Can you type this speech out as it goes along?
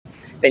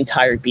the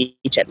entire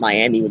beach at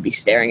Miami would be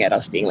staring at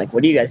us being like,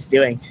 what are you guys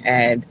doing?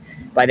 And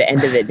by the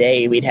end of the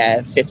day, we'd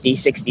have 50,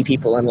 60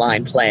 people in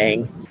line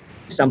playing.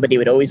 Somebody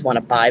would always want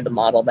to buy the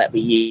model that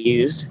we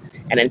used,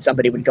 and then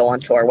somebody would go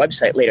onto our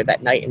website later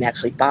that night and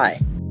actually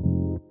buy.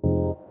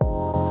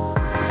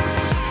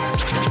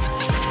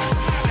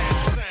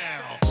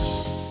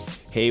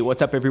 Hey,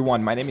 what's up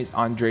everyone? My name is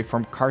Andre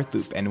from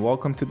Cartloop and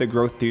welcome to the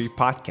Growth Theory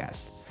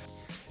Podcast.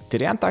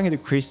 Today I'm talking to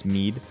Chris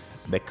Meade,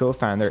 the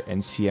co-founder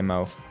and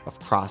CMO of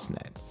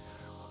Crossnet.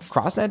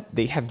 Crossnet,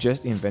 they have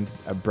just invented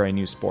a brand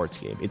new sports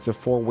game. It's a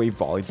four-way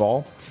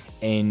volleyball,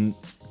 and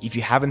if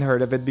you haven't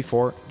heard of it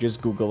before,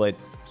 just Google it,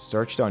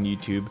 search it on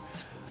YouTube.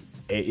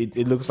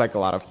 It looks like a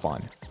lot of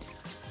fun.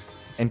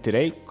 And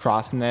today,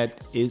 Crossnet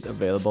is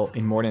available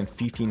in more than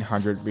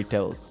 1,500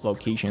 retail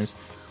locations,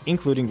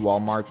 including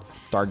Walmart,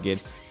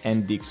 Target,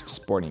 and Dick's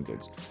Sporting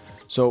Goods.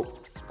 So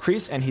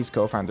Chris and his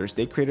co-founders,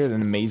 they created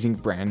an amazing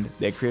brand.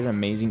 They created an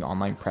amazing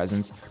online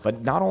presence,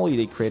 but not only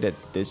they created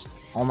this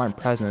online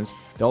presence,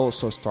 they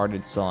also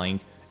started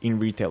selling in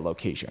retail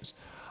locations.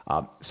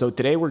 So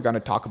today we're going to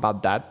talk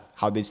about that,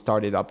 how they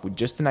started up with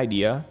just an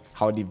idea,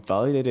 how they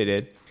validated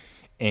it,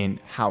 and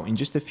how in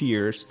just a few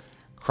years,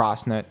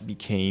 Crossnet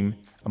became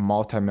a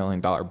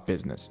multi-million-dollar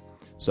business.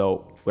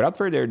 So without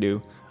further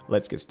ado,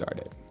 let's get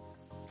started.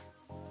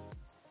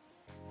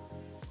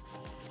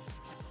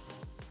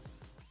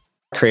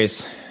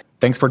 Chris,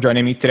 thanks for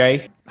joining me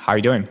today. How are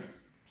you doing?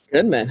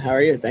 Good, man. How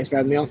are you? Thanks for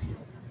having me on.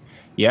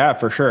 Yeah,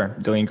 for sure.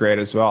 Doing great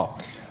as well.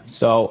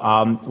 So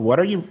what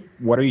are you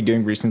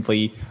doing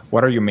recently?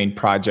 What are your main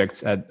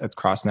projects at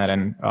Crossnet,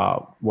 and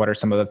what are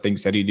some of the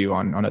things that you do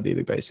on a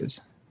daily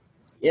basis?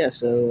 Yeah,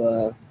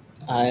 so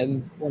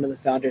I'm one of the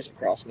founders of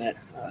Crossnet,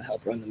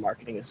 help run the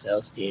marketing and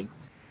sales team.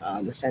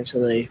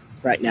 Essentially,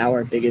 right now,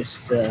 our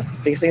biggest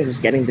thing is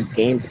just getting the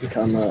game to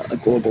become a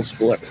global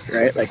sport,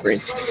 right? Like we're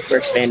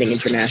expanding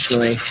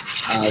internationally.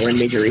 We're in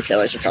major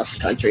retailers across the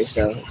country,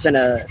 so it's been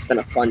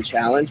a fun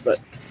challenge. But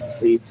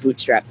we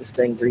bootstrapped this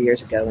thing 3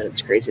 years ago, and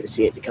it's crazy to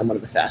see it become one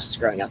of the fastest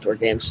growing outdoor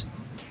games.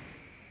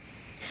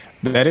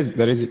 It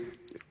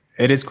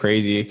is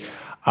crazy.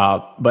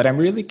 But I'm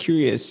really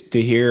curious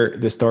to hear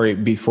the story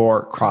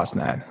before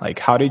Crossnet. Like,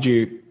 how did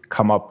you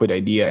come up with the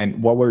idea,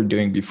 and what were you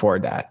doing before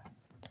that?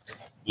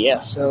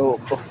 Yeah, so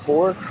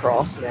before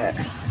Crossnet,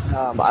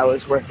 I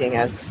was working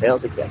as a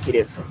sales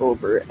executive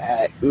over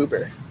at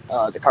Uber,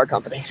 the car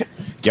company.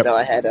 Yep. So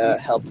I had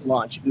helped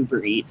launch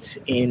Uber Eats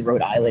in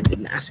Rhode Island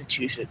and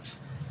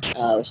Massachusetts. It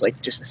was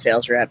like just a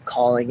sales rep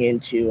calling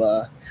into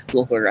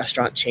local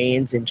restaurant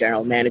chains and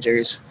general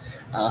managers.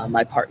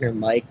 My partner,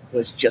 Mike,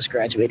 was just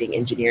graduating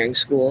engineering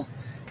school,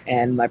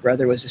 and my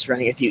brother was just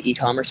running a few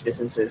e-commerce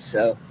businesses.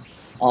 So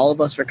all of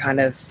us were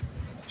kind of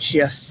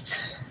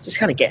just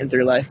kind of getting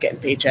through life, getting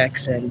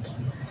paychecks, and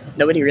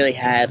nobody really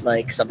had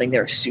like something they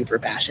were super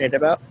passionate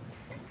about.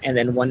 And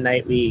then one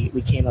night we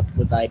came up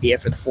with the idea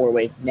for the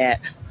four-way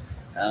net.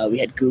 We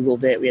had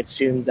Googled it. We had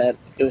assumed that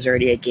it was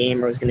already a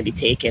game or was going to be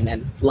taken.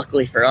 And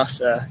luckily for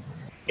us, it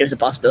was a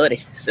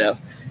possibility. So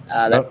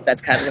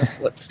that's kind of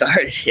what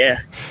started. Yeah.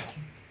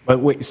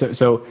 But wait,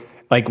 so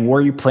like, were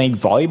you playing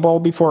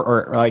volleyball before,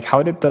 or like,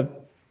 how did that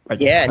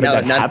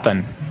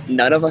happen?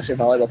 None of us are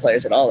volleyball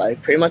players at all.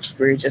 Like, pretty much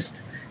we were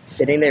just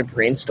sitting there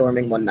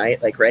brainstorming one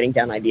night, like writing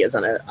down ideas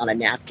on a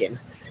napkin.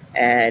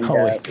 And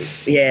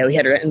we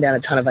had written down a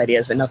ton of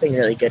ideas, but nothing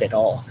really good at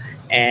all.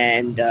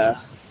 And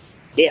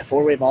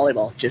four-way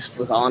volleyball just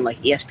was on. Like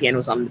ESPN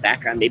was on in the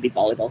background. Maybe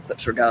volleyball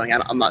clips were going.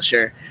 I'm not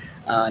sure.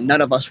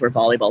 None of us were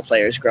volleyball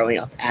players growing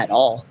up at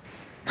all.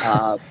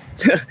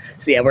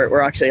 So yeah,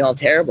 we're actually all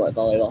terrible at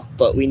volleyball.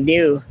 But we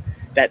knew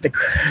that the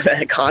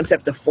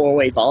concept of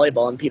four-way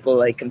volleyball and people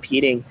like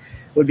competing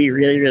would be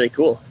really, really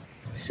cool.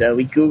 So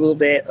we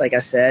Googled it, like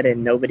I said,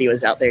 and nobody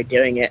was out there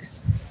doing it.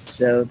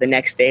 So the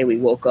next day we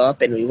woke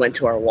up and we went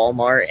to our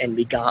Walmart and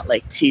we got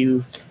like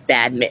 2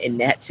 badminton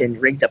nets and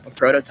rigged up a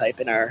prototype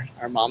in our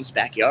mom's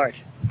backyard.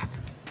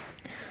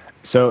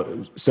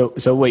 So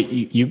wait,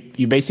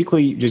 you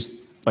basically just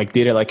like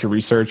did it like a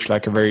research,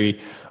 like a very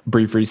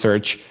brief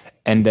research,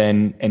 and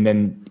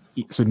then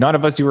so none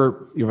of us, you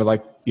were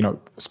like,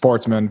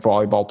 sportsmen,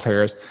 volleyball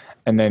players,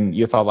 and then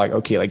you thought like,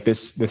 okay, like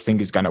this thing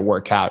is gonna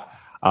work out.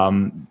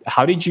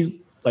 How did you,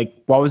 like,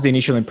 what was the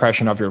initial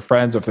impression of your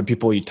friends, of the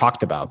people you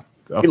talked about?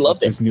 We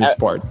loved this new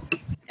sport.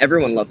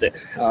 Everyone loved it.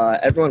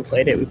 Everyone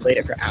played it. We played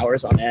it for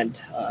hours on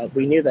end.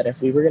 We knew that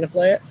if we were going to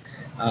play it,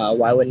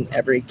 why wouldn't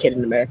every kid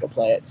in America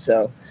play it?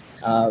 So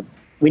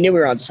we knew we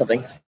were onto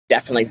something,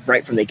 definitely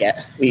right from the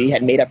get. We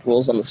had made up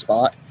rules on the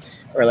spot.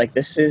 We're like,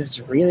 this is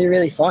really,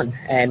 really fun.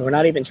 And we're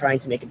not even trying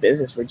to make a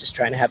business. We're just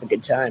trying to have a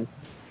good time.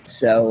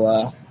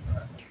 So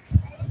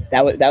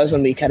that was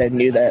when we kind of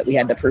knew that we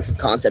had the proof of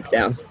concept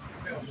down.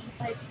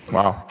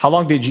 Wow. How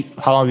long did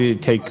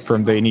it take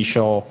from the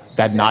initial,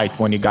 that night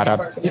when you got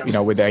up,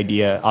 with the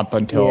idea, up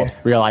until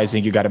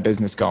realizing you got a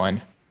business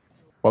going?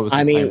 What was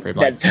the time frame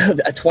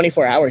like?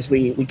 24 hours,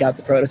 we got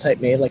the prototype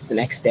made like the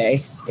next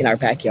day in our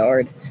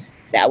backyard.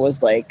 That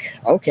was like,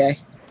 okay,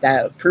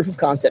 that proof of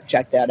concept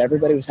checked out.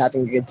 Everybody was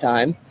having a good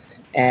time.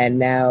 And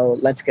now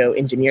let's go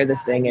engineer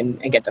this thing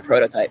and get the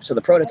prototype. So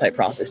the prototype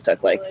process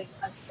took like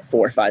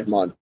 4 or 5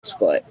 months,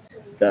 but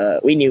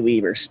we knew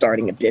we were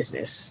starting a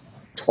business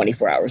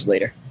 24 hours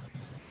later.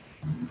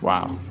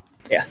 Wow.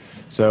 Yeah.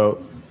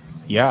 So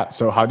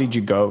how did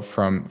you go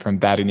from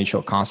that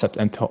initial concept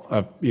until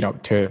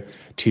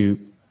to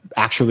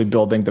actually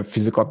building the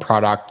physical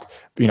product,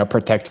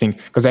 protecting,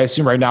 because I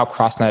assume right now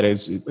Crossnet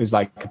is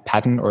like a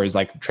patent or is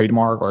like a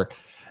trademark or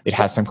it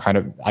has some kind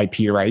of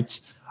IP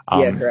rights.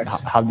 Yeah, correct.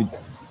 How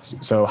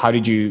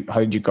did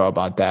you go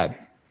about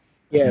that?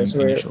 Yeah, so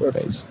we're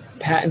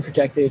patent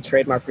protected,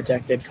 trademark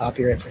protected,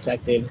 copyright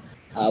protected,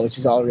 which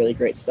is all really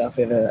great stuff.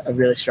 We have a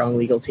really strong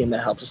legal team that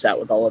helps us out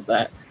with all of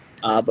that.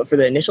 But for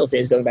the initial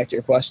phase, going back to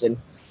your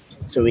question,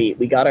 so we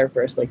got our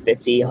first like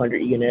 50, 100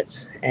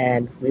 units,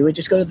 and we would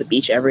just go to the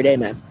beach every day,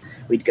 man.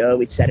 We'd go,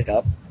 we'd set it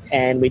up,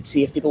 and we'd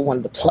see if people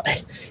wanted to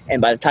play.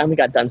 And by the time we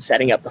got done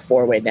setting up the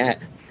 4-way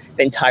net,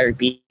 the entire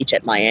beach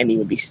at Miami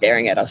would be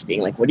staring at us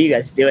being like, what are you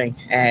guys doing?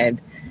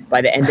 And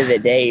by the end of the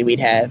day, we'd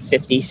have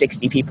 50,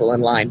 60 people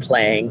in line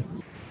playing.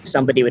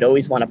 Somebody would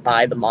always want to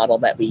buy the model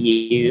that we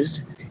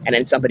used, and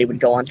then somebody would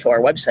go onto our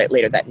website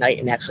later that night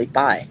and actually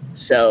buy.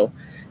 So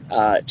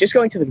just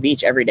going to the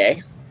beach every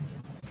day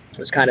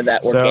was kind of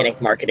that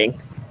organic marketing.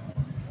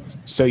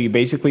 So you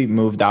basically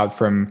moved out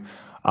from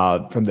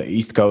the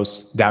East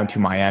Coast down to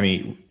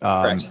Miami.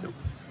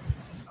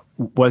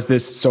 Was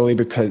this solely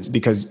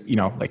because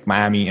like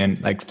Miami and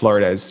like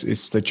Florida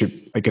is such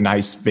a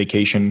nice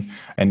vacation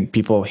and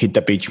people hit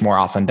the beach more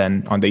often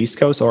than on the East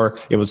Coast, or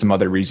it was some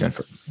other reason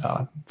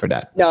for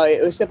that? No,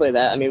 it was simply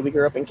that. I mean, we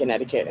grew up in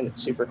Connecticut and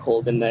it's super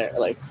cold in there.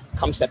 Like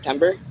come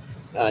September,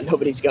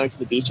 nobody's going to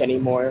the beach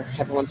anymore.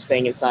 Everyone's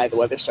staying inside. The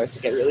weather starts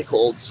to get really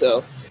cold.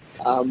 So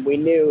we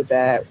knew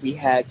that we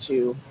had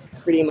to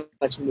pretty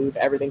much move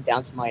everything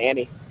down to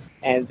Miami.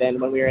 And then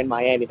when we were in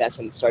Miami, that's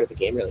when the start of the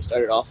game really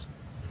started off.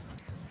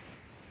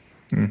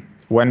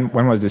 When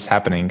was this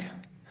happening?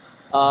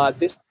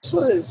 This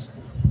was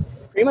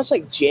pretty much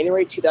like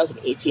January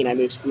 2018.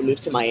 We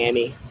moved to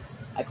Miami.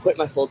 I quit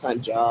my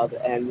full-time job,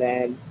 and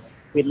then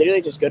we'd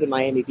literally just go to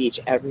Miami Beach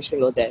every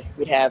single day.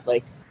 We'd have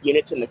like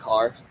units in the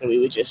car, and we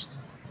would just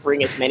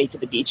bring as many to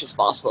the beach as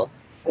possible.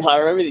 And I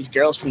remember these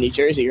girls from New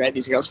Jersey, right?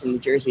 These girls from New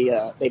Jersey,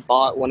 they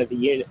bought one of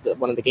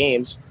the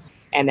games,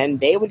 and then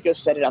they would go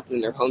set it up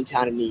in their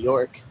hometown in New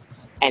York,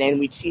 and then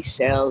we'd see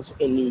sales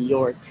in New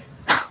York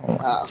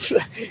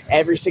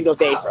every single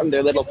day from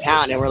their little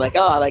town, and we're like,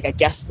 I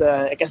guess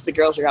the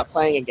girls are out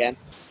playing again.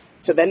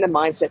 So then the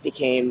mindset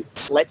became,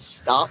 let's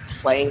stop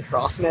playing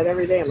Crossnet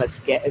every day and let's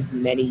get as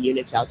many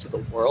units out to the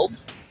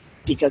world,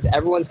 because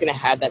everyone's going to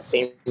have that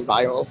same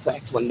viral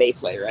effect when they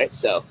play, right?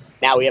 So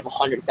now we have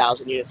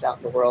 100,000 units out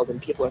in the world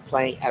and people are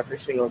playing every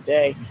single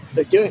day.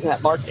 They're doing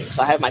that marketing.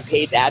 So I have my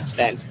paid ad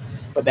spend,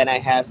 but then I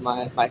have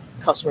my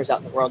customers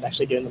out in the world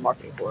actually doing the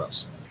marketing for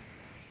us.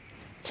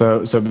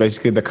 So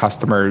basically the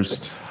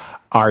customers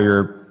are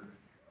your,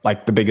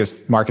 like, the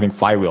biggest marketing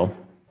flywheel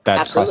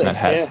that Crossnet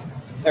has. Yeah.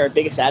 They're our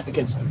biggest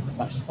advocates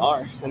by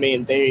far. I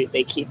mean,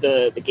 they keep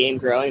the game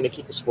growing, they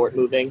keep the sport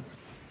moving,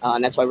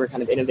 and that's why we're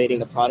kind of innovating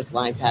the product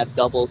line to have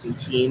doubles and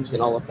teams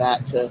and all of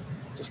that to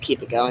just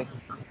keep it going.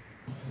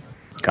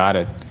 Got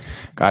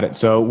it.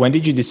 So when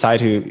did you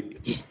decide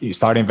to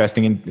start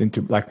investing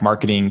into like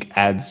marketing,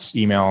 ads,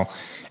 email,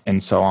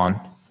 and so on?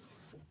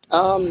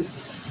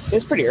 It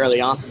was pretty early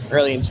in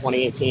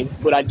 2018.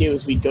 What I'd do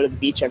is we'd go to the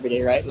beach every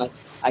day, right? And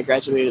I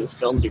graduated with a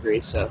film degree,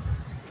 so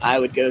I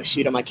would go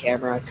shoot on my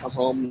camera. I'd come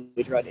home.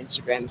 We'd run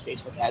Instagram and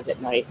Facebook ads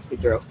at night. We'd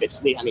throw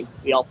 50. I mean,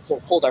 we all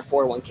pulled our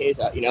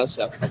 401ks out,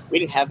 so we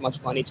didn't have much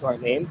money to our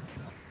name,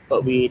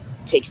 but we'd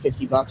take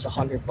 $50,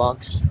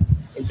 $100,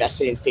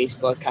 invest it in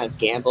Facebook, kind of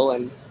gamble,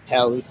 and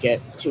hell, we'd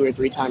get 2 or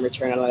 3 time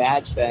return on an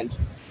ad spend,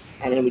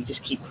 and then we'd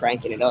just keep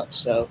cranking it up.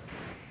 So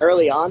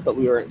early on, but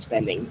we weren't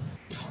spending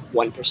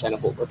 1%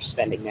 of what we're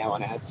spending now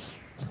on ads.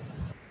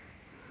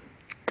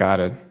 Got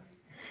it.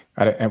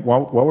 And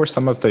what were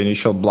some of the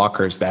initial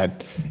blockers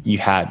that you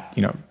had,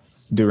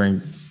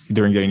 during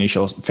the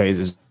initial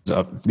stages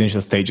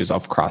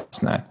of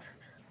Crossnet?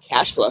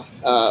 Cash flow.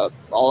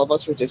 All of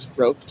us were just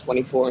broke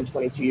 24 and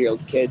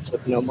 22-year-old kids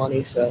with no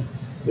money, so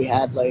we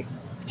had like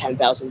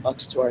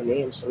 $10,000 to our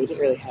name, so we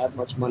didn't really have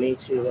much money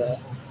to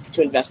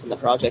invest in the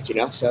project,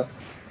 So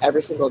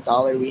every single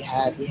dollar we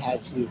had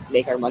to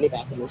make our money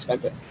back when we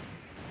spent it.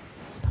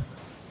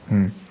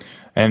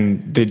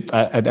 And did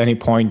at any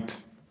point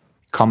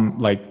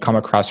come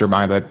across your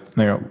mind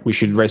that we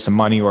should raise some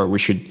money, or we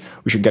should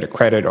get a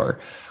credit, or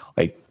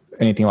like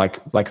anything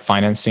like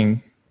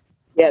financing?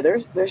 Yeah,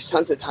 there's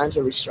tons of times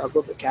where we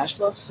struggled with cash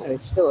flow.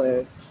 It's still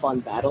a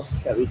fun battle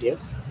that we do,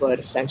 but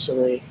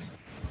essentially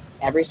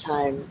every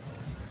time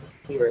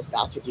we were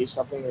about to do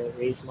something or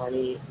raise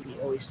money, we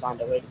always found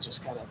a way to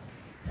just kind of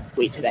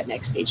wait till that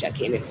next paycheck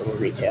came in from a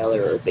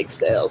retailer or a big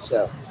sale.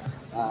 So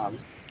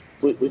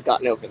we've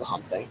gotten over the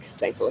hump,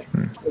 thankfully.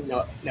 With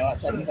no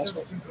outside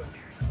investment.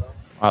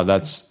 Wow,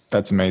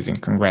 that's amazing.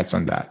 Congrats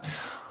on that.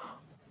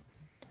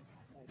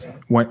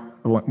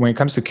 When it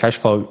comes to cash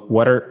flow,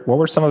 what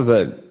were some of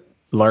the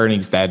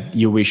learnings that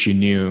you wish you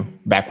knew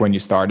back when you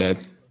started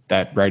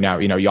that right now,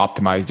 you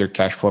optimize their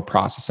cash flow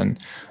process and,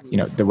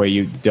 the way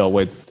you deal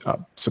with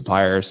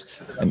suppliers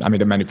and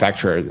the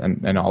manufacturer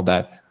and all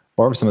that?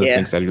 What were some of the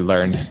things that you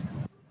learned?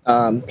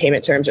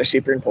 Payment terms are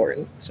super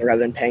important. So rather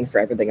than paying for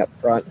everything up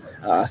front,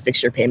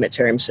 fix your payment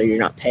terms so you're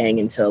not paying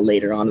until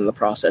later on in the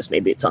process.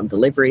 Maybe it's on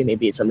delivery,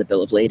 maybe it's on the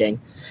bill of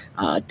lading.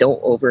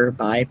 Don't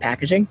overbuy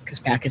packaging because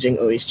packaging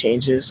always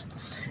changes.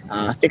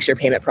 Fix your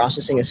payment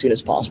processing as soon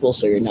as possible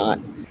so you're not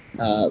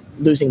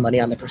losing money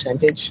on the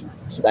percentage.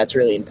 So that's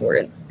really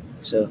important.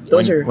 So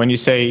those when you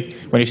say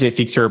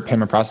fix your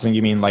payment processing,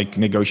 you mean like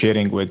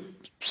negotiating with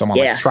someone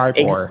like Stripe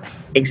or?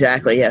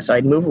 Exactly. Yeah. So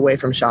I'd move away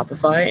from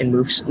Shopify and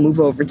move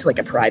over to like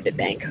a private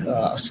bank,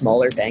 a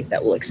smaller bank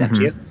that will accept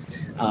you.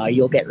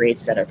 You'll get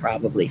rates that are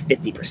probably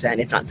 50%,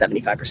 if not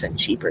 75%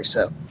 cheaper.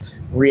 So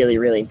really,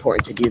 really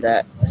important to do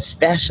that,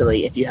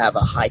 especially if you have a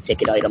high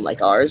ticket item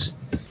like ours.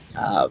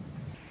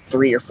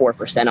 3 or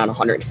 4% on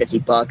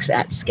 $150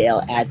 at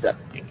scale adds up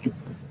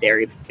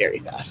very, very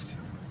fast.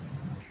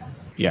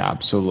 Yeah,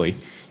 absolutely.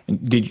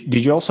 And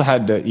did you also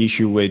have the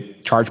issue with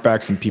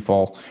chargebacks and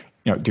people,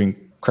 doing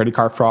credit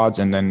card frauds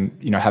and then,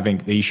 having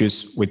the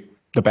issues with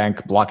the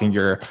bank blocking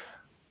your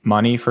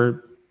money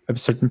for a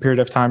certain period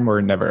of time, or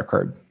it never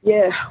occurred?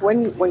 Yeah,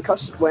 when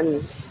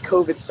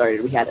COVID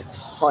started, we had a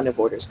ton of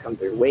orders come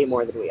through, way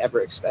more than we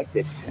ever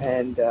expected.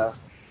 And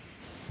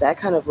that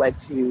kind of led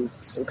to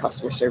some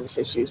customer service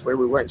issues where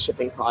we weren't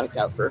shipping product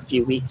out for a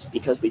few weeks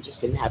because we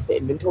just didn't have the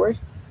inventory.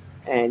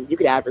 And you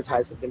could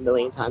advertise it a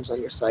million times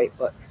on your site,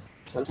 but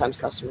sometimes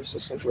customers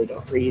just simply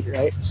don't read,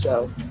 right?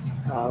 So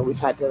we've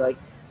had to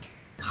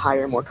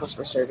hire more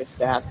customer service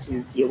staff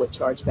to deal with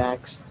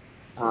chargebacks.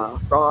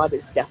 Fraud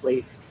is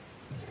definitely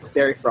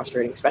very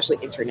frustrating, especially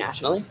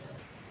internationally.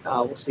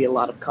 We'll see a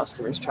lot of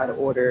customers try to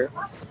order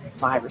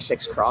 5 or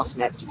 6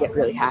 Crossnets. You get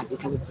really happy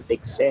because it's a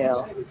big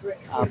sale,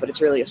 but it's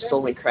really a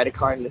stolen credit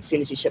card. And as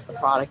soon as you ship the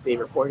product, they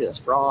report it as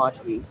fraud.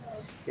 And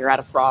you're out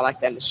of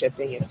product and the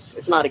shipping.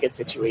 It's not a good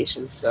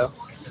situation. So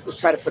we'll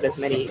try to put as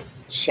many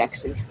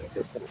checks into the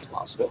system as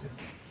possible.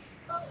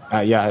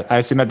 Yeah, I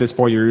assume at this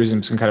point you're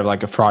using some kind of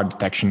like a fraud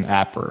detection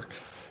app or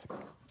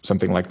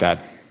something like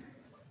that.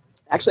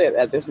 Actually,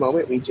 at this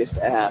moment, we have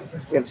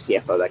a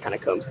CFO that kind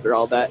of combs through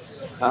all that.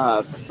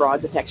 The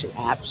fraud detection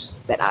apps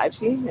that I've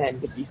seen,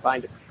 and if you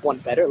find one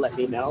better, let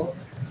me know.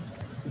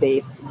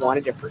 They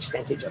wanted a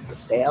percentage of the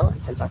sale,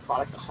 and since our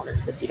product's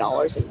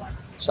 $150, and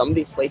some of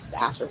these places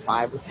ask for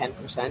 5 or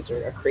 10%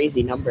 or a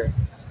crazy number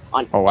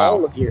on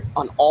all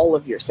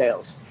of your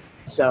sales.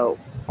 So,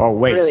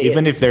 really,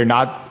 even if they're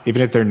not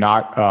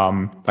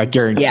like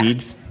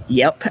guaranteed. Yeah.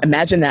 Yep,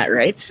 imagine that,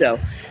 right? So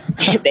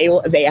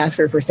they ask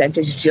for a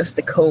percentage just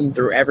to comb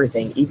through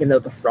everything, even though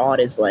the fraud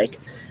is like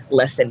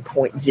less than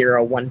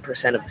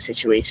 0.01% of the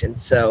situation.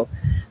 So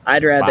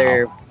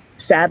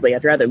sadly,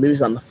 I'd rather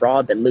lose on the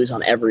fraud than lose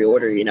on every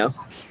order,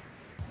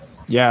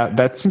 Yeah,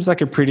 that seems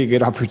like a pretty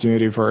good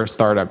opportunity for a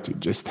startup to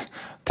just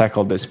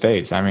tackle this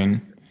space.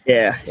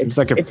 Yeah, it's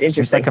interesting.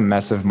 It's like a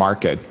massive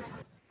market.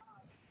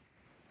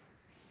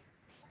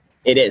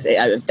 It is.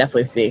 I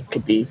definitely see it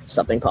could be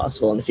something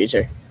possible in the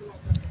future.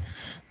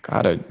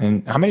 Got it.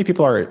 And how many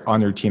people are on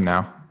your team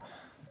now?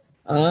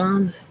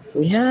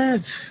 We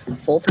have a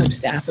full-time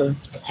staff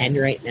of 10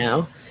 right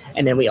now.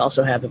 And then we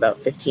also have about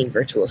 15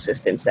 virtual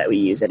assistants that we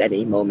use at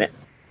any moment.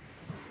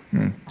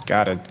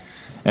 Got it.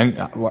 And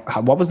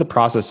what was the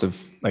process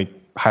of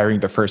hiring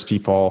the first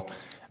people?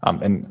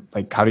 And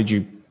how did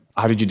you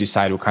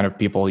decide what kind of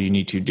people you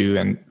need to do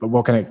and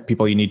what kind of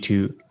people you need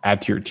to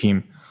add to your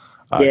team?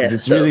 Because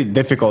it's really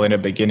difficult in the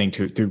beginning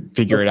to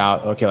figure it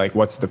out. Okay,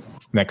 what's the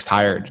next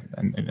hire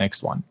and the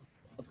next one?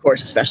 Of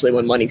course, especially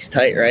when money's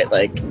tight, right?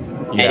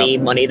 Any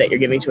money that you're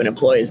giving to an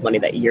employee is money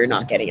that you're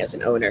not getting as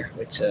an owner,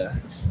 which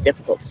is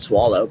difficult to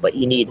swallow, but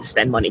you need to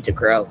spend money to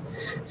grow.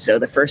 So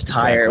the first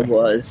hire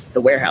was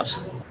the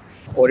warehouse.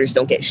 Orders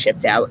don't get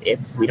shipped out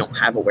if we don't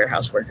have a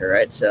warehouse worker,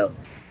 right? So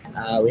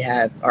we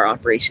have our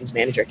operations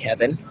manager,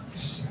 Kevin.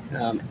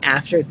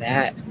 After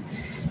that,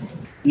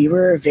 we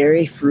were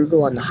very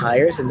frugal on the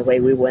hires, and the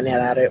way we went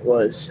about it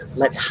was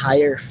let's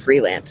hire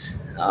freelance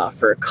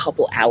for a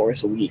couple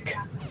hours a week.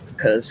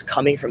 Because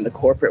coming from the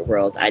corporate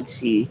world, I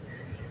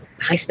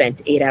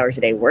spent 8 hours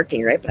a day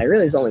working, right? But I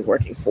really was only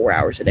working 4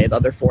 hours a day. The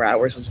other 4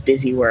 hours was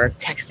busy work,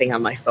 texting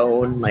on my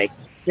phone.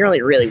 You're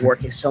only really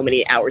working so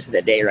many hours of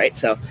the day, right?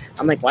 So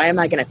I'm like, why am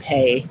I going to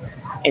pay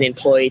an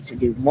employee to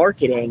do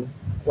marketing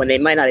when they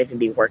might not even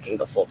be working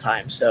the full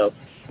time? So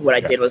what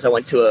I did was I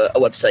went to a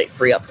website,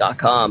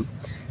 freeup.com.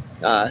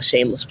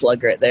 Shameless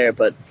plug right there,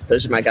 but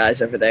those are my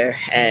guys over there.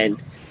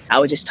 And I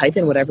would just type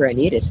in whatever I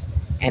needed.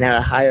 And I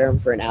would hire them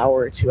for an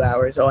hour or 2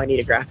 hours. Oh, I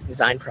need a graphic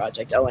design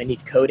project. Oh, I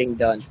need coding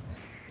done.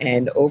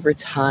 And over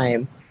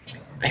time,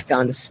 I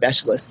found a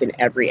specialist in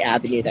every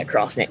avenue that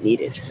Crossnet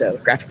needed. So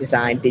graphic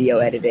design, video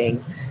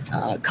editing,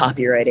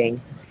 copywriting,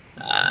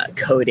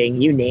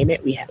 coding, you name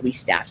it, we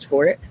staffed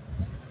for it.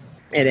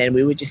 And then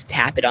we would just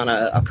tap it on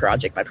a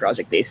project by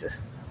project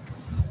basis.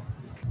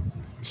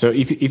 So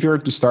if you were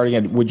to start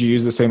again, would you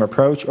use the same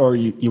approach, or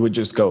you would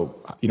just go,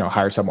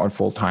 hire someone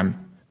full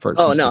time for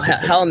Oh some no,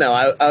 specific? hell no!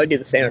 I would do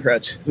the same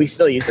approach. We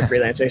still use the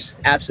freelancers.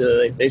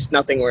 Absolutely, there's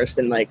nothing worse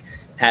than like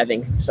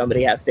having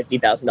somebody have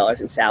 $50,000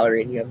 in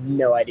salary and you have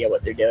no idea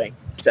what they're doing.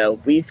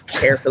 So we've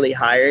carefully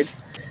hired.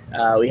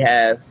 We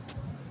have,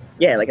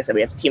 yeah, like I said,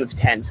 we have a team of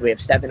 10. So we have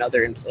 7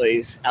 other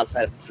employees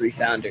outside of the 3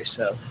 founders.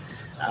 So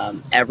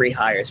every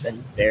hire has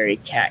been very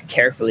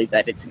carefully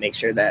vetted to make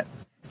sure that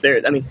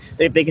they're. I mean,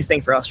 the biggest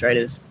thing for us, right,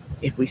 is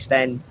if we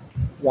spend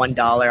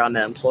 $1 on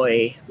an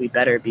employee, we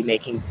better be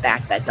making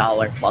back that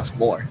dollar plus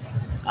more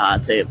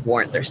to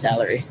warrant their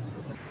salary.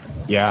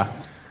 Yeah.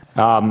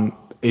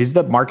 Is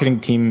the marketing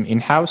team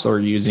in-house or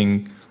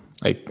using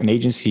like an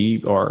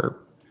agency or?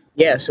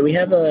 Yeah, so we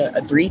have a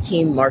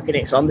 3-team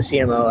marketing. So I'm the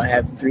CMO. I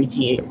have 3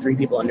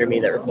 people under me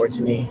that report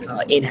to me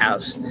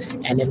in-house,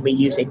 and then we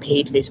use a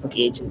paid Facebook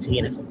agency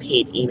and a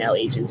paid email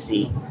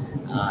agency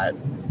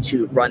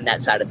to run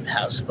that side of the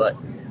house. But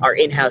our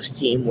in-house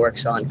team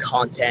works on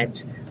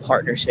content,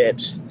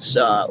 partnerships,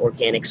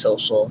 organic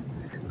social,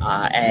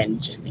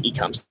 and just the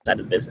e-com side of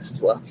the business as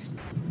well.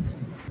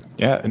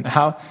 Yeah, and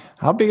how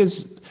big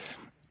is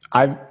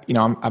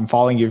I'm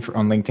following you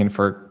on LinkedIn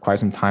for quite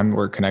some time.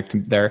 We're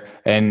connected there,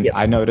 and Yep.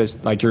 I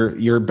noticed like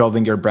you're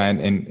building your brand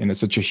in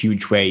such a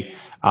huge way.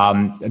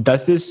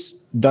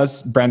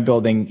 Does brand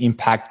building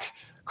impact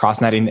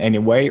Crossnet in any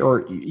way,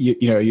 or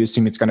you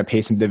assume it's going to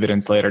pay some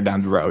dividends later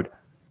down the road?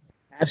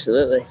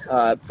 Absolutely.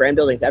 Brand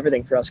building is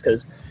everything for us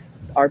because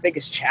our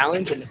biggest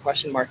challenge and the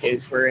question mark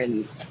is we're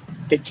in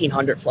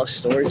 1,500 plus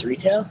stores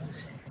retail,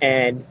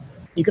 and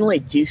you can only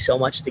do so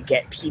much to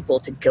get people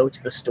to go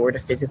to the store to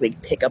physically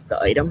pick up the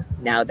item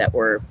now that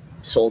we're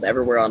sold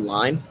everywhere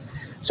online.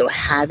 So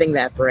having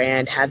that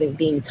brand,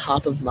 being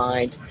top of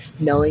mind,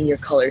 knowing your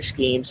color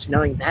schemes,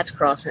 knowing that's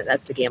Crossnet,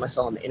 that's the game I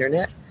saw on the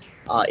internet,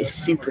 is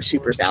super,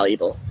 super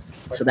valuable.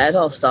 So that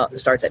all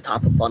starts at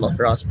top of funnel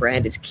for us.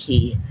 Brand is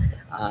key.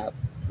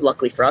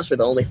 Luckily for us, we're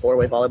the only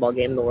 4-way volleyball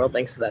game in the world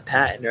thanks to that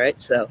patent,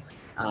 right? So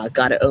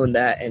got to own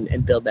that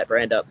and build that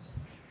brand up.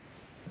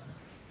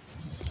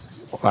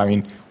 I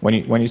mean,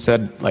 when you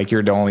said like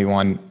you're the only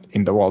one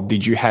in the world,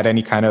 did you had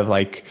any kind of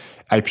like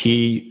IP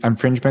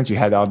infringements? You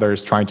had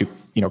others trying to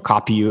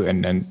copy you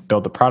and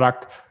build the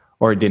product,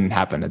 or it didn't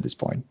happen at this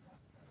point?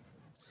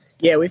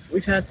 Yeah,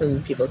 we've had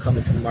some people come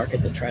into the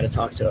market to try to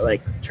talk to it,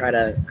 like try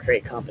to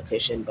create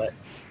competition, but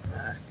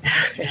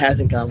it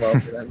hasn't gone well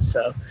for them.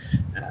 So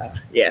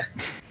yeah.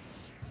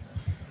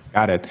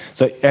 Got it.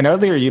 So, and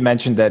earlier you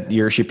mentioned that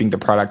you're shipping the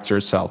products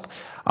yourself.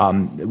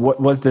 What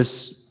was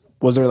this?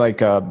 Was there like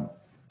a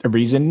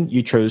reason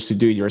you chose to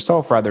do it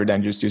yourself rather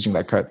than just using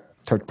like a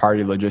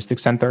third-party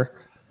logistics center?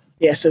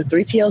 Yeah, so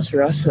 3PLs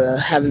for us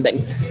haven't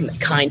been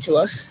kind to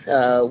us.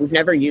 We've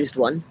never used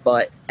one,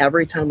 but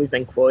every time we've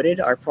been quoted,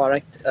 our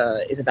product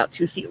is about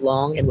 2 feet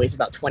long and weighs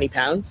about 20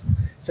 pounds.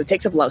 So it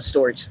takes up a lot of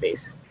storage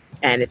space.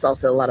 And it's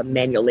also a lot of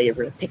manual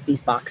labor to pick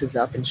these boxes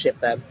up and ship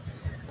them.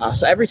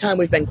 So every time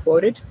we've been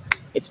quoted,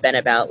 it's been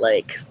about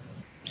like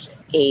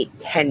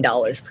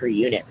 $8-10 per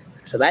unit.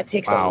 So that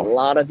takes a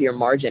lot of your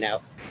margin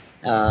out,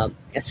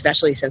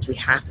 especially since we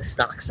have to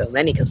stock so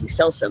many because we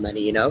sell so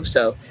many,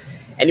 So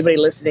anybody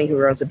listening who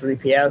runs a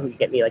 3PL who can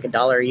get me like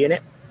 $1 a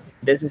unit,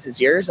 business is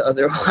yours.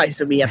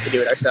 Otherwise, we have to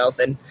do it ourselves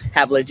and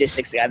have a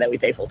logistics guy that we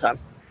pay full time.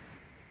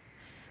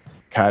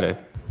 Got it.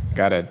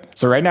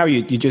 So right now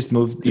you just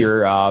moved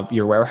your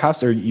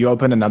warehouse, or you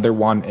opened another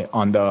one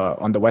on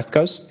the West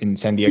Coast in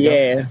San Diego?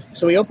 Yeah.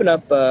 So we opened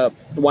up the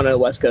one on the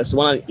West Coast. The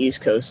one on the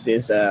East Coast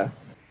is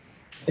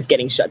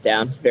getting shut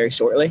down very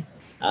shortly.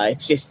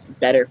 It's just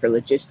better for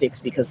logistics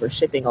because we're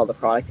shipping all the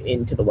product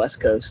into the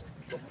West Coast.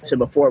 So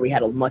before we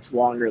had a much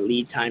longer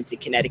lead time to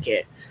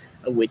Connecticut,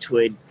 which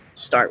would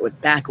start with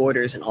back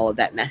orders and all of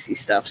that messy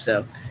stuff.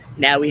 So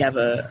now we have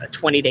a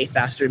 20-day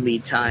faster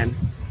lead time.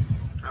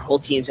 Our whole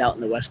team's out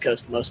in the West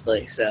Coast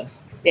mostly. So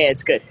yeah,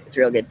 it's good. It's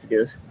real good to do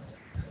this.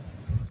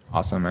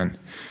 Awesome, man.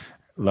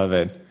 Love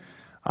it.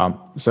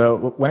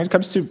 So when it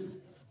comes to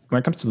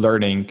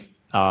learning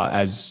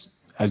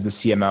as the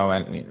CMO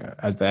and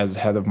as the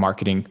head of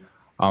marketing,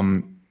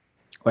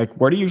 like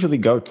where do you usually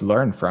go to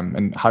learn from,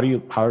 and how do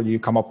you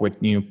come up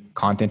with new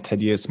content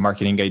ideas,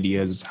 marketing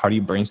ideas? How do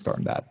you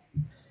brainstorm that?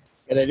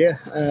 Good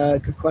idea.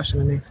 Good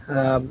question. I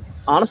mean,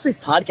 honestly,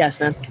 podcasts,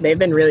 man, they've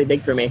been really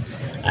big for me.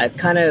 I've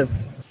kind of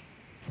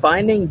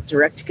finding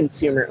direct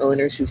consumer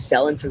owners who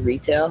sell into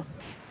retail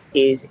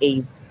is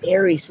a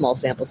very small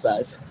sample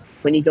size.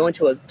 When you go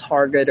into a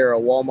Target or a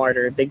Walmart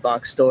or a big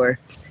box store,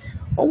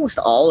 almost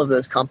all of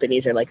those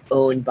companies are like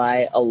owned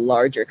by a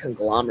larger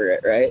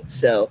conglomerate, right?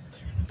 So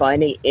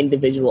finding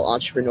individual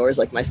entrepreneurs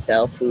like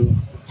myself who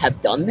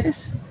have done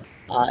this,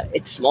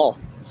 it's small.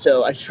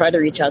 So I've tried to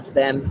reach out to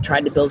them,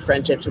 tried to build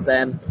friendships with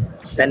them,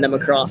 send them a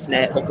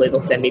Crossnet. Hopefully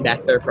they'll send me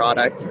back their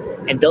product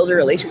and build a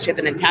relationship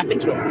and then tap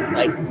into it.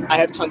 Like I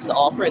have tons to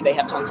offer and they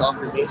have tons to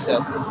offer me.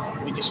 So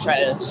we just try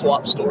to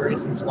swap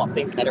stories and swap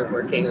things that are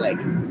working. Like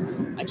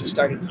I just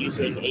started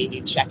using a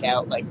new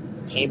checkout, like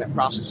payment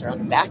processor on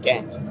the back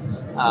end.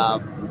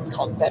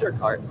 called Better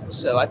Cart.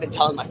 So I've been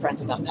telling my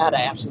friends about that.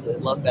 I absolutely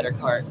love Better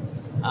Cart.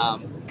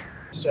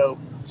 So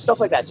stuff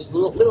like that, just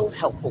little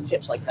helpful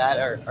tips like that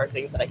are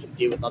things that I can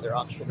do with other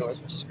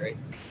entrepreneurs, which is great.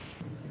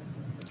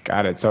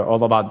 Got it. So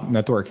all about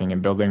networking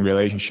and building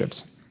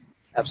relationships.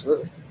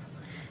 Absolutely.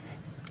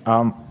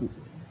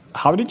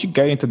 How did you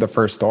get into the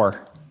first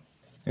store,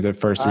 the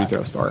first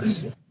retail store?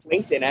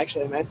 LinkedIn,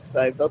 actually, man.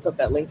 So I built up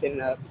that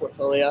LinkedIn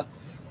portfolio,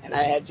 and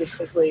I had just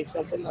simply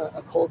sent him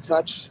a cold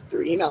touch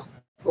through email.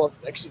 Well,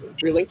 actually,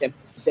 through LinkedIn.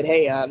 He said,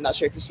 hey, I'm not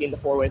sure if you've seen the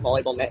 4-way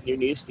volleyball net in your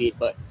news feed,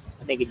 but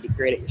I think it'd be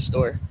great at your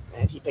store.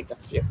 And he picked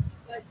up a few.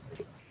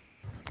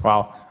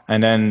 Wow.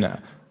 And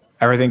then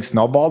everything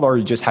snowballed, or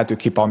you just had to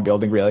keep on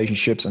building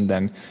relationships, and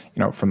then,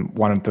 from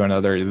one to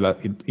another, it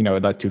led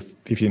to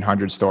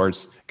 1,500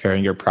 stores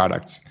carrying your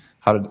products.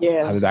 How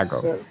did that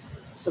go?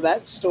 So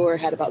that store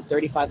had about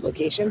 35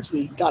 locations.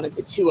 We got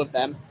into 2 of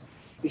them.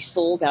 We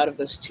sold out of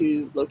those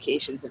 2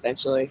 locations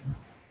eventually.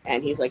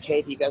 And he's like,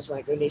 hey, do you guys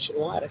want to go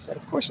nationwide? I said,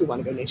 of course we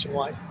want to go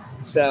nationwide.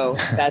 So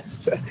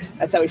that's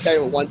how we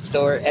started with one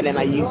store. And then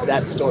I used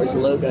that store's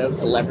logo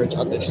to leverage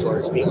other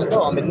stores, being like,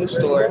 oh, I'm in this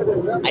store.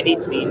 I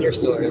need to be in your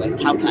store. Like,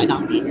 how can I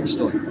not be in your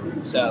store?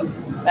 So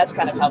that's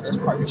kind of how those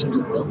partnerships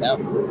have built out.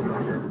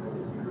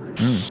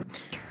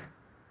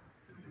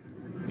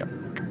 Yep.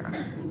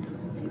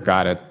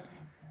 Got it.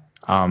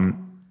 And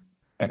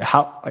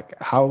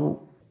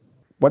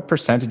what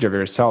percentage of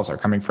your sales are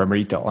coming from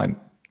retail, and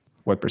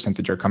what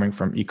percentage are coming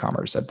from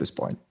e-commerce at this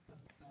point?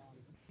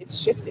 It's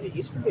shifted. It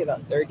used to be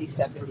about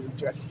 30-70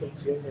 direct to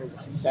consumer, it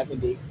was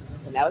 70,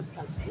 but now it's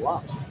kind of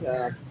flopped.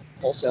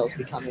 Wholesale is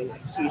becoming a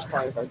huge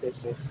part of our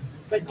business,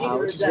 which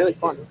is really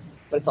fun,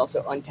 but it's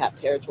also untapped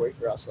territory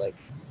for us. Like,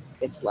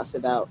 it's less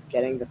about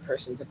getting the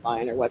person to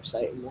buy on our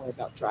website and more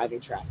about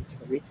driving traffic to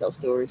the retail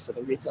stores so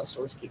the retail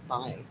stores keep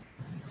buying.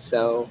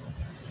 So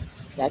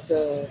that's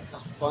a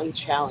fun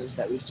challenge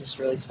that we've just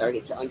really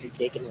started to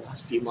undertake in the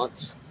last few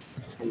months.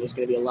 And there's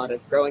going to be a lot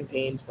of growing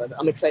pains, but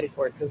I'm excited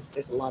for it because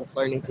there's a lot of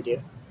learning to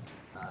do.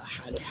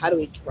 How do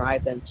we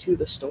drive them to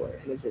the store?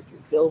 And is it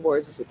through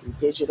billboards? Is it through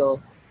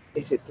digital?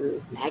 Is it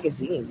through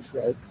magazines?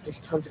 There's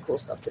tons of cool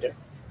stuff to do.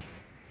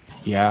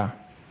 Yeah,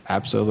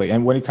 absolutely.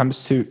 And when it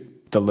comes to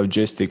the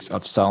logistics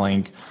of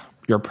selling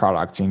your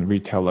products in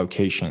retail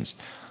locations,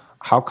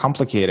 how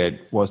complicated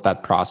was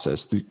that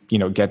process to,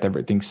 get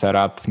everything set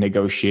up,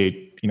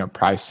 negotiate,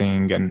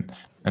 pricing and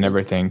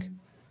everything?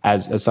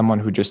 As someone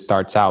who just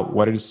starts out,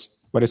 what are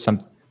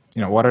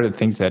the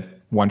things that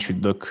one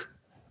should look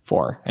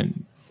for?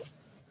 And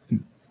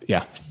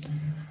yeah.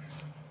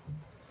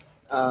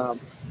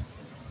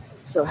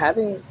 So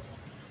having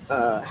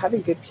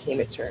good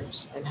payment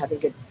terms and having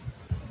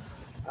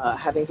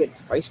good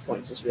price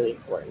points is really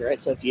important,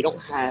 right? So if you don't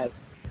have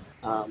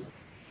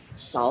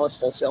solid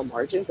wholesale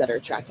margins that are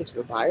attractive to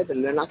the buyer,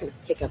 then they're not going to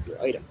pick up your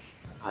item.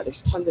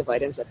 There's tons of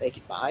items that they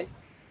could buy,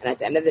 and at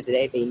the end of the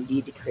day, they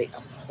need to create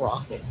a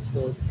profit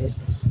for the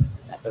business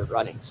that they're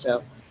running.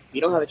 So if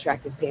you don't have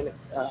attractive payment,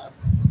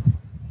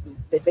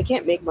 if they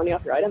can't make money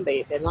off your item,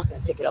 they're not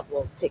going to pick it up.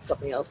 We'll take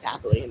something else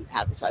happily and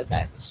advertise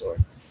that in the store.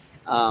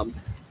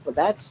 But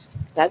that's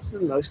the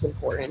most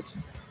important.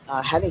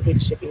 Having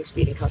good shipping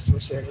speed and customer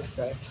service.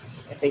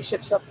 If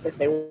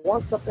they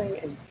want something,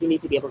 and you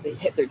need to be able to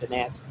hit their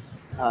demand.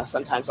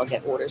 Sometimes I'll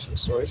get orders from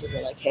stores and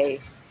they're like, hey,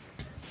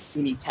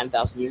 we need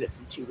 10,000 units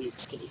in 2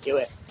 weeks. Can you do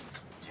it?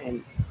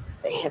 And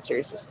the answer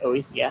is just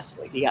always yes.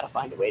 Like, you got to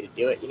find a way to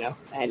do it,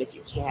 And if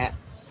you can't,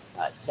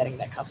 setting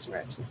that customer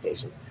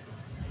expectation.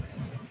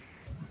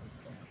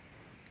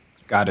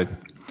 Got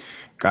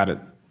it.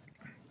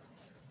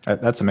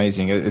 That's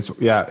amazing.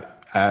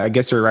 I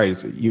guess you're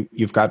right.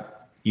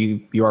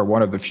 You are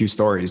one of the few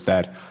stories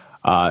that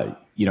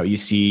you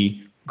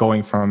see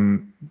going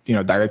from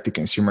direct to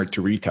consumer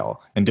to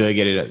retail and doing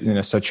it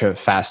in such a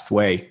fast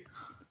way.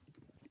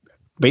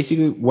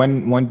 Basically,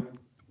 when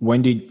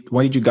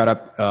did you got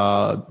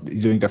up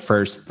doing the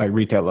first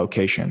retail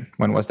location?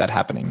 When was that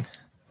happening?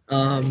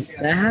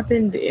 That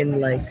happened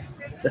in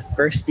the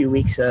first few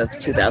weeks of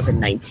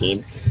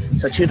 2019.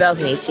 So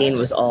 2018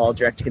 was all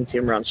direct to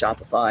consumer on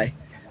Shopify.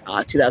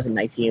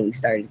 2019 we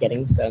started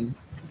getting some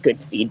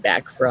good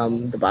feedback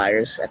from the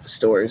buyers at the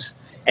stores,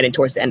 and then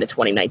towards the end of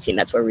 2019,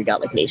 that's where we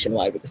got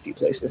nationwide with a few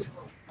places.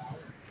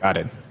 Got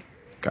it.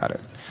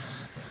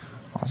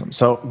 Awesome.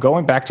 So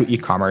going back to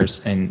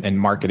e-commerce and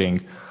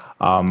marketing,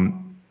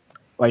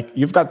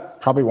 you've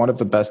got probably one of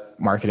the best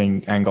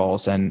marketing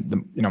angles and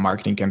the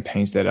marketing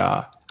campaigns that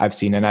I've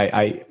seen.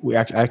 And we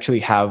actually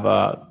have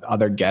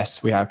other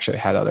guests. We actually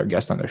had other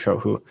guests on the show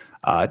who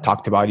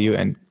talked about you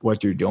and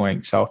what you're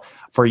doing. So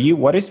for you,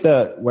 what is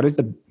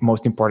the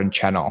most important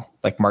channel,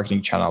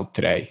 marketing channel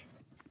today?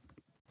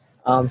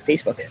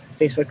 Facebook.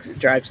 Facebook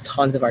drives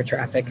tons of our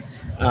traffic.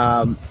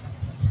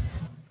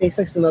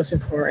 Facebook's the most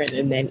important,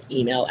 and then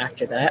email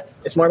after that.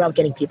 It's more about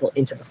getting people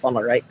into the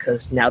funnel, right?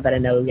 Because now that I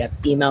know we have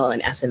email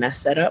and SMS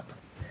set up,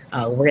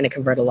 we're going to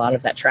convert a lot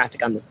of that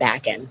traffic on the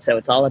back end. So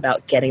it's all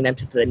about getting them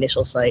to the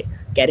initial site,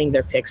 getting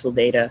their pixel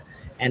data,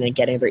 and then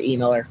getting their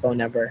email or phone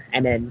number.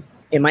 And then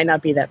it might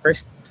not be that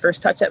first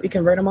touch that we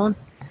convert them on,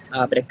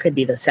 but it could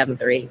be the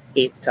seventh or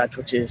eighth touch,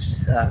 which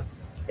is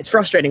it's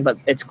frustrating, but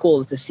it's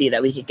cool to see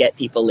that we could get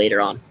people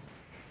later on.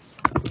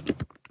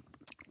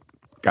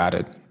 Got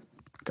it.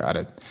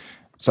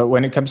 So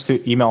when it comes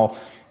to email,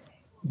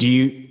 do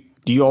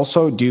you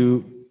also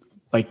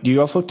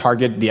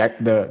target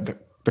the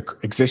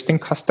existing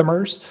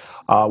customers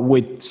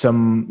with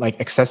some like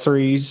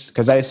accessories?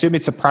 Because I assume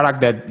it's a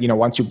product that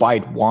once you buy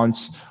it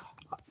once,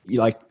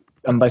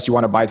 unless you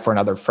want to buy it for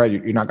another thread,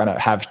 you're not going to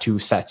have two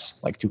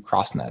sets, like two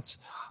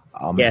crossnets.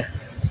 Yeah.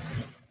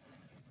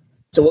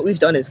 So what we've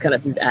done is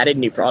we've added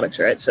new products,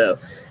 right? So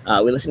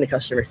we listen to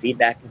customer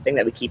feedback. The thing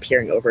that we keep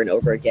hearing over and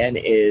over again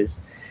is,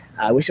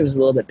 I wish it was a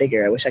little bit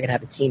bigger. I wish I could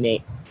have a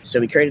teammate. So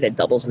we created a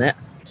doubles net.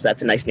 So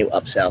that's a nice new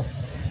upsell.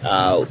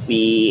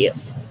 We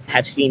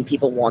have seen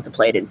people want to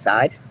play it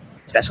inside,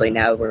 especially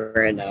now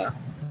we're in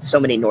so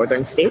many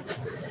northern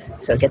states.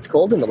 So it gets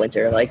cold in the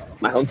winter, like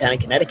my hometown in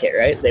Connecticut,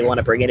 right? They want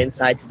to bring it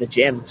inside to the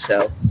gym.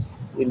 So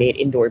we made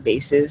indoor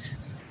bases.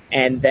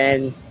 And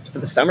then for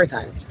the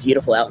summertime, it's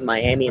beautiful out in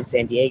Miami and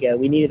San Diego.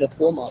 We needed a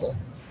pool model.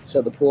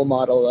 So the pool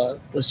model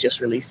was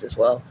just released as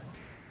well.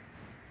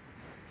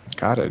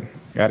 Got it.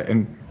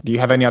 And do you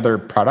have any other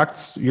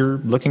products you're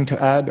looking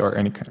to add, or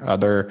any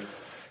other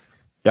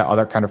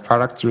kind of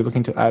products you're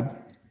looking to add?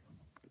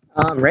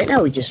 Right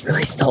now, we just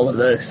released all of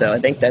those. So I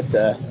think that's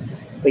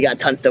we got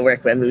tons to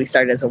work with. I mean, we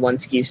started as a 1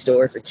 SKU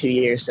store for 2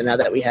 years. So now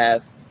that we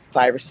have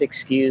 5 or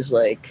 6 SKUs,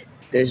 like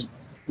there's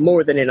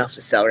more than enough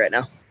to sell right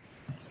now.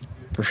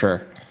 For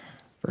sure.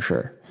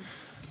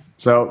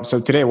 So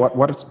today,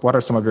 what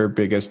are some of your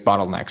biggest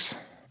bottlenecks?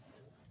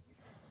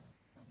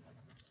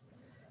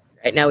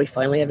 Right now, we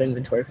finally have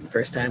inventory for the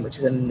first time, which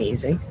is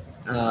amazing.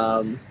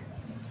 So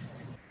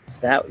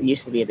that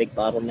used to be a big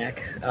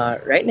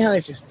bottleneck. Right now,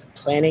 it's just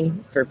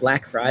planning for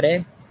Black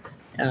Friday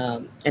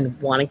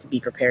and wanting to be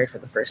prepared for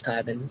the first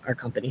time in our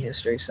company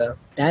history. So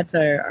that's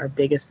our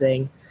biggest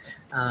thing.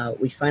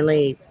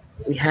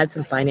 We had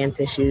some finance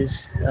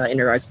issues in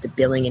regards to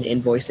billing and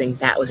invoicing.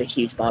 That was a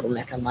huge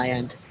bottleneck on my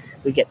end.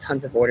 We get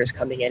tons of orders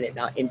coming in and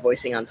not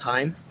invoicing on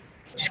time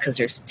just because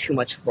there's too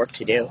much work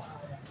to do.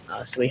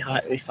 So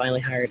we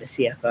finally hired a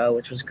CFO,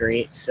 which was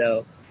great.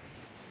 So,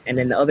 and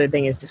then the other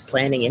thing is just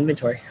planning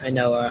inventory. I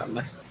know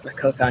my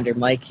co-founder,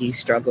 Mike, he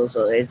struggles.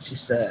 It's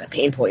just a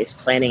pain point is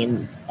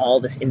planning all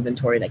this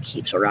inventory that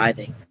keeps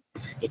arriving.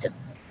 It's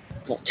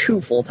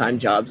two full-time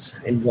jobs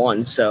in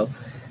one. So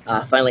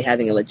finally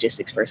having a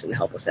logistics person to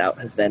help us out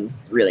has been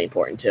really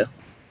important too.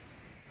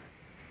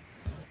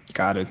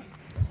 Got it.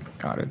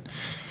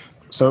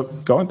 So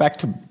going back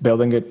to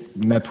building a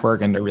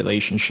network and a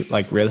relationship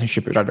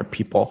with other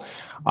people,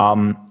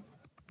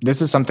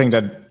 this is something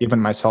that even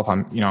myself,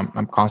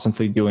 I'm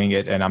constantly doing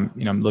it, and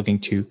I'm looking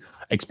to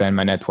expand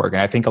my network.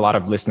 And I think a lot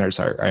of listeners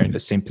are in the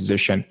same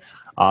position.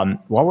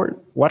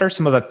 What are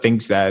some of the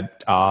things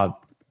that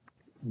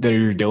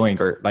you're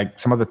doing, or like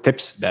some of the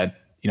tips that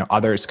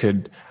others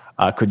could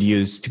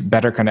use to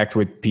better connect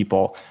with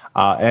people?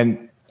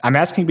 And I'm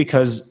asking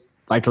because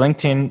like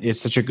LinkedIn is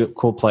such a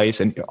cool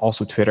place, and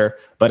also Twitter,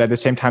 but at the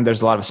same time,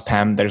 there's a lot of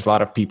spam. There's a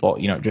lot of people,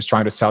 just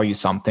trying to sell you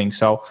something.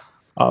 So,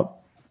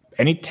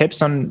 any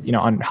tips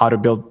on how to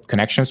build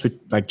connections with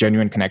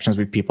genuine connections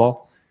with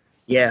people?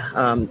 Yeah,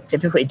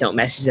 typically don't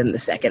message them the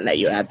second that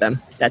you add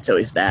them. That's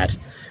always bad.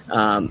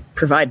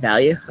 Provide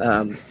value.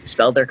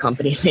 Spell their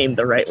company name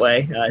the right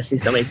way. I see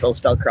so many people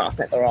spell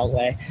Crossnet the wrong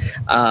way.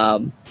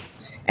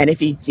 And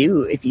if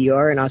you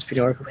are an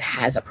entrepreneur who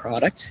has a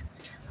product,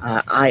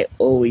 I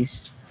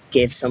always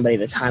give somebody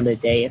the time of the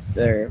day.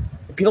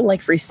 People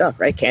like free stuff,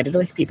 right?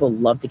 Candidly, people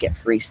love to get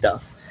free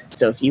stuff.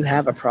 So if you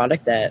have a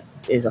product that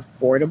is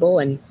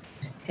affordable, and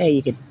hey,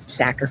 you could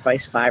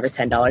sacrifice $5 or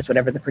 $10,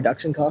 whatever the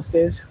production cost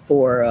is,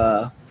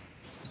 for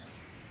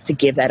to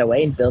give that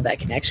away and build that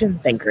connection,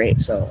 then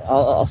great. So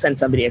I'll send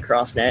somebody a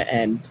Crossnet,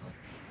 and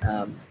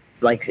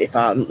if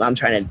I'm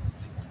trying to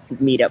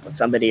meet up with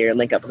somebody or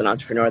link up with an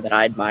entrepreneur that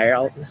I admire,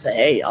 I'll say,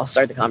 hey, I'll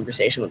start the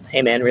conversation with,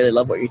 hey man, really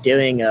love what you're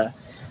doing.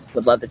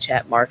 Would love to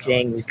chat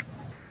marketing.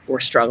 We're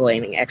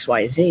struggling X,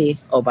 Y, Z.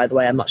 Oh, by the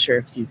way, I'm not sure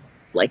if you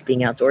like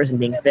being outdoors and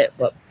being fit,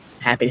 but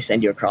happy to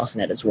send you a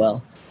Crossnet as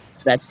well.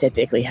 So that's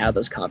typically how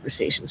those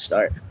conversations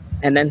start.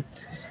 And then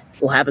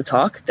we'll have a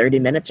talk, 30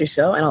 minutes or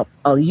so, and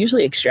I'll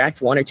usually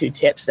extract 1 or 2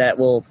 tips that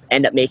will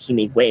end up making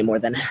me way more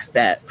than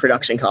that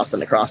production cost on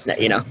the Crossnet,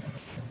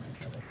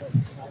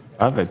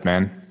 Love it,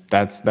 man.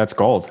 That's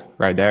gold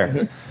right there.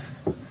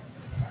 Mm-hmm.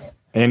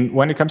 And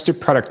when it comes to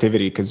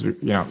productivity, because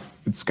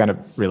it's kind of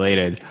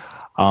related,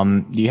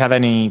 do you have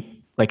any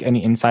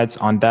insights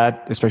on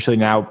that, especially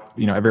now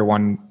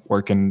everyone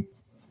working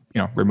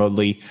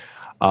remotely?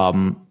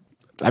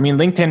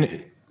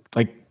 LinkedIn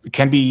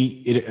can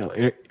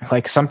be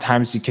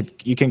sometimes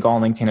you can go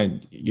on LinkedIn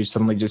and you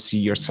suddenly just see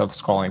yourself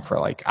scrolling for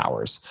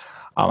hours.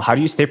 How do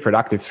you stay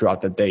productive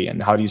throughout the day,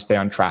 and how do you stay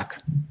on track?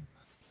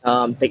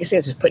 Biggest thing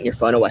is just putting your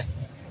phone away.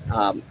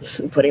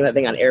 Putting that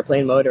thing on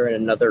airplane mode or in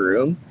another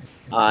room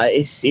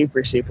is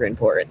super, super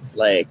important.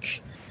 The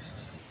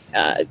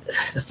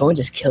phone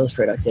just kills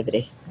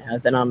productivity.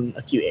 I've been on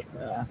a few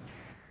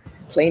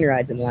plane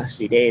rides in the last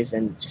few days,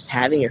 and just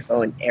having your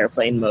phone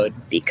airplane mode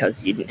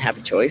because you didn't have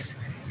a choice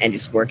and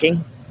just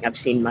working, I've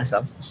seen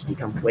myself just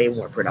become way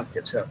more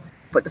productive. So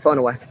put the phone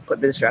away,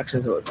 put the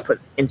distractions away, put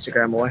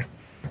Instagram away.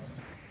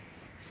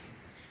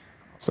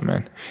 Awesome,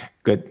 man.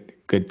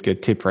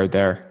 Good tip right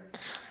there.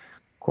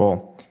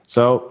 Cool.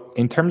 So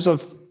in terms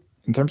of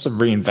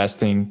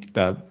reinvesting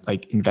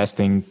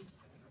investing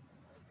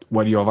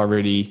what you have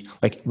already,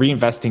 like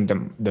reinvesting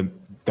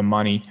the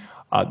money,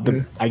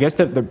 I guess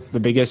the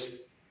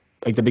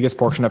biggest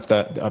portion of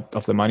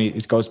the money,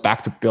 it goes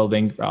back to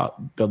building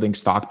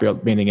stock,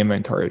 building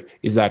inventory.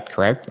 Is that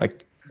correct?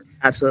 Like,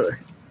 absolutely.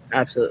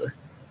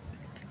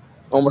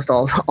 Almost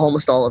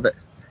all of it,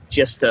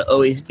 just to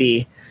always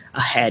be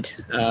ahead.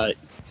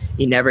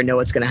 You never know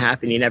what's going to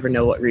happen. You never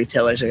know what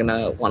retailers are going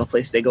to want to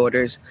place big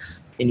orders,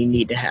 and you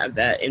need to have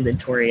that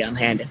inventory on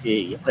hand. If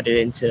you put it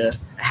into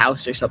a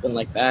house or something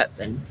like that,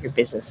 then your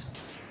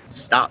business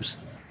stops.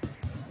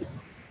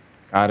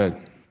 Got it.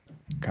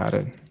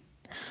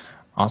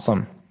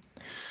 Awesome.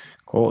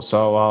 Cool.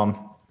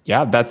 So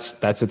yeah,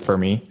 that's it for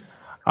me.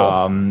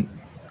 Cool.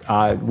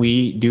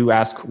 We do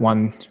ask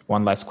one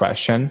last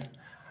question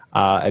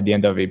at the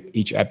end of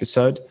each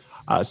episode.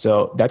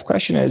 So that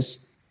question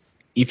is,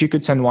 if you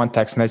could send one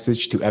text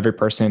message to every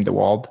person in the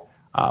world,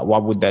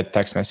 what would that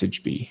text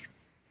message be?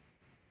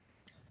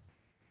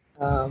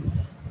 Why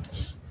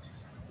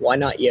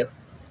not you?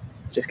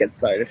 Just get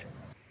started.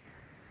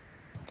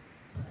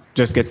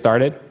 Just get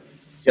started?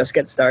 Just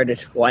get started.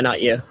 Why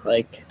not you?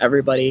 Like,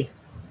 everybody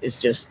is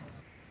just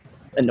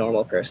a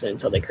normal person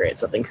until they create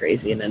something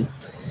crazy, and then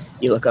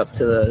you look up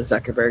to the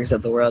Zuckerbergs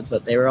of the world,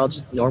 but they were all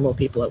just normal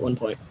people at one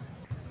point.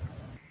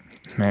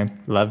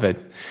 Man, love it.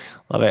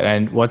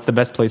 And what's the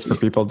best place for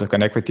people to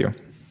connect with you?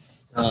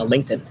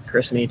 LinkedIn,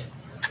 Chris Meade.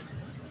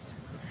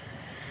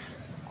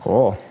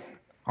 Cool.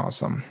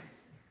 Awesome.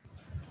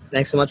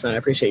 Thanks so much, man. I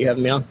appreciate you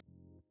having me on.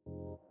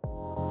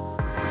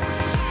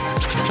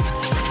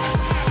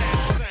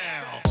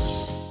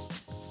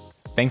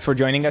 Thanks for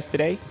joining us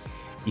today.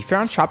 If you're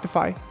on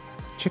Shopify,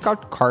 check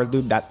out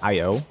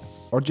cardloop.io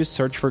or just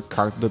search for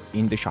Cardloop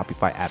in the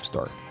Shopify App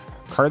Store.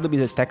 Cardloop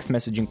is a text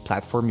messaging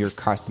platform your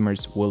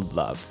customers will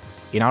love.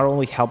 It not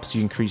only helps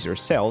you increase your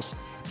sales,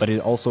 but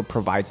it also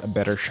provides a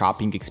better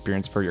shopping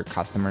experience for your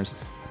customers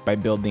by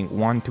building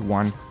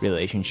one-to-one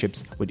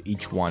relationships with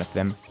each one of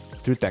them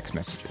through text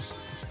messages.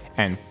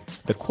 And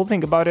the cool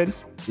thing about it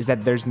is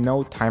that there's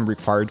no time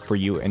required for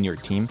you and your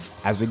team,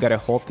 as we got a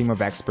whole team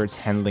of experts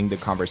handling the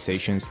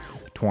conversations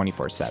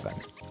 24/7.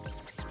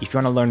 If you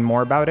want to learn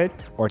more about it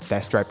or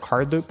test drive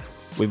Cardloop,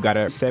 we've got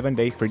a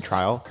 7-day free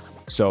trial.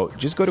 So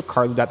just go to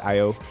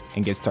cardloop.io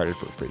and get started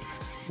for free.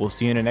 We'll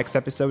see you in the next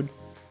episode.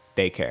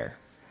 Take care.